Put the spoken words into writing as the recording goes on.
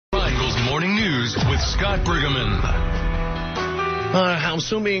Morning News with Scott Briggaman.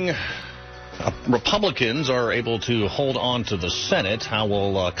 Assuming Republicans are able to hold on to the Senate, how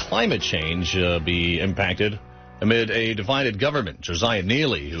will climate change be impacted amid a divided government? Josiah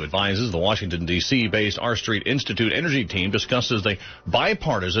Neeley, who advises the Washington, D.C. based R Street Institute energy team, discusses the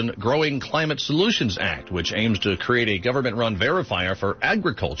bipartisan Growing Climate Solutions Act, which aims to create a government-run verifier for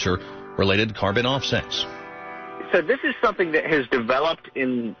agriculture-related carbon offsets. So this is something that has developed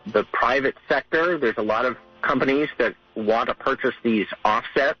in the private sector. There's a lot of companies that want to purchase these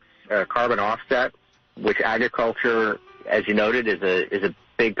offsets, carbon offsets, which agriculture, as you noted, is a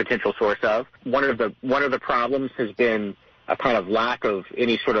big potential source of. One of the problems has been a kind of lack of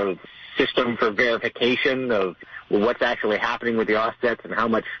any sort of system for verification of what's actually happening with the offsets and how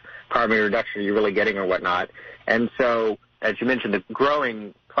much carbon reduction you're really getting or whatnot. And so, as you mentioned, the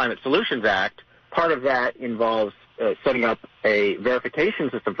Growing Climate Solutions Act, part of that involves setting up a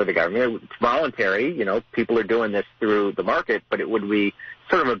verification system for the government. It's voluntary. You know, people are doing this through the market, but it would be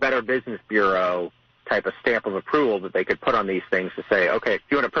sort of a Better Business Bureau type of stamp of approval that they could put on these things to say, okay, if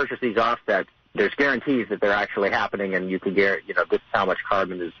you want to purchase these offsets, there's guarantees that they're actually happening, and you can guarantee, you know, this is how much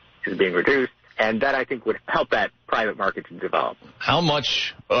carbon is being reduced. And that, I think, would help that private market to develop. How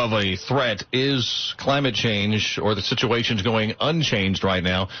much of a threat is climate change, or the situation's going unchanged right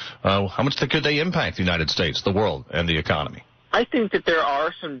now? How much could they impact the United States, the world, and the economy? I think that there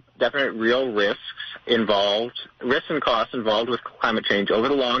are some definite real risks and costs involved with climate change over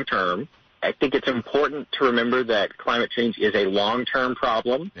the long term. I think it's important to remember that climate change is a long-term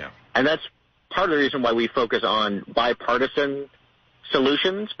problem. Yeah. And that's part of the reason why we focus on bipartisan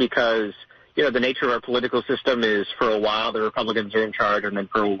solutions, because you know, the nature of our political system is for a while the Republicans are in charge, and then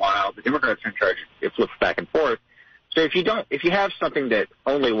for a while the Democrats are in charge. It flips back and forth. So if you have something that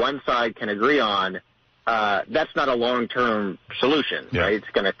only one side can agree on, that's not a long-term solution, yeah. Right? It's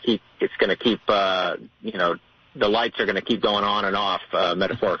going to keep, you know, the lights are going to keep going on and off,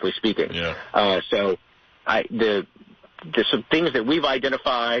 metaphorically speaking. Yeah. So there's some things that we've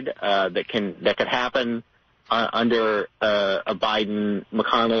identified that could happen under a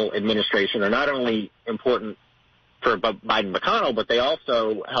Biden-McConnell administration are not only important for Biden-McConnell, but they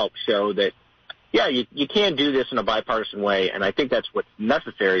also help show that, yeah, you can do this in a bipartisan way, and I think that's what's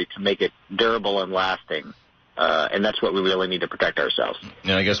necessary to make it durable and lasting. And that's what we really need to protect ourselves.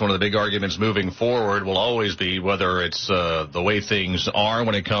 And I guess one of the big arguments moving forward will always be whether it's the way things are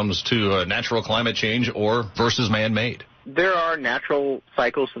when it comes to natural climate change or versus man-made. There are natural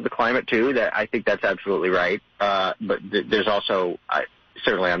cycles of the climate, too. That I think that's absolutely right. But there's also,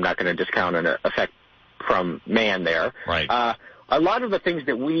 certainly I'm not going to discount an effect from man there. Right. A lot of the things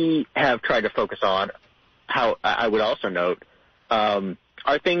that we have tried to focus on, how I would also note,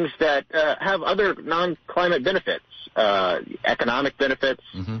 are things that have other non-climate benefits, economic benefits,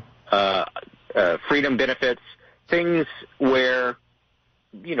 mm-hmm. Freedom benefits, things where,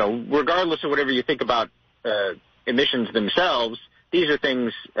 you know, regardless of whatever you think about emissions themselves, these are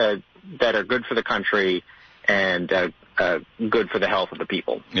things that are good for the country and good for the health of the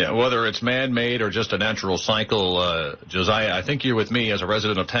people. Yeah, whether it's man-made or just a natural cycle, Josiah, I think you're with me as a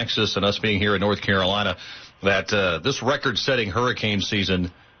resident of Texas and us being here in North Carolina that this record-setting hurricane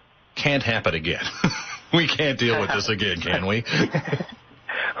season can't happen again. We can't deal with this again, can we?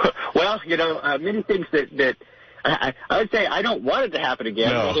 Well, you know, many things that I would say I don't want it to happen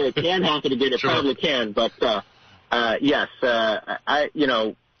again. No. Whether it can happen again, it Sure. probably can. But yes, you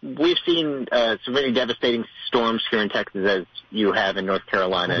know, we've seen some really devastating storms here in Texas, as you have in North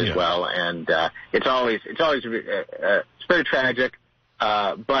Carolina as well, and it's always it's very tragic.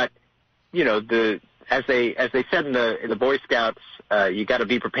 But you know, as they said in the Boy Scouts, you got to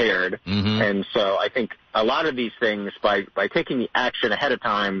be prepared. Mm-hmm. And so I think a lot of these things, by taking the action ahead of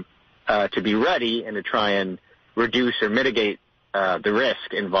time to be ready and to try and reduce or mitigate the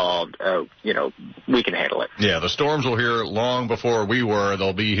risk involved, you know, we can handle it. Yeah, the storms will here long before we were.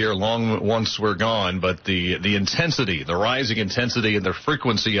 They'll be here long once we're gone. But the intensity, the rising intensity and the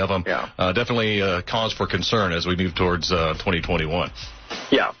frequency of them definitely cause for concern as we move towards 2021.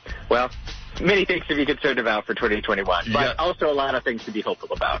 Yeah, well, many things to be concerned about for 2021, but also a lot of things to be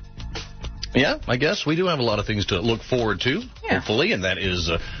hopeful about. Yeah, I guess we do have a lot of things to look forward to, hopefully, and that is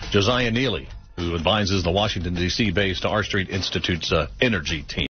Josiah Neeley, who advises the Washington, D.C. based R Street Institute's energy team.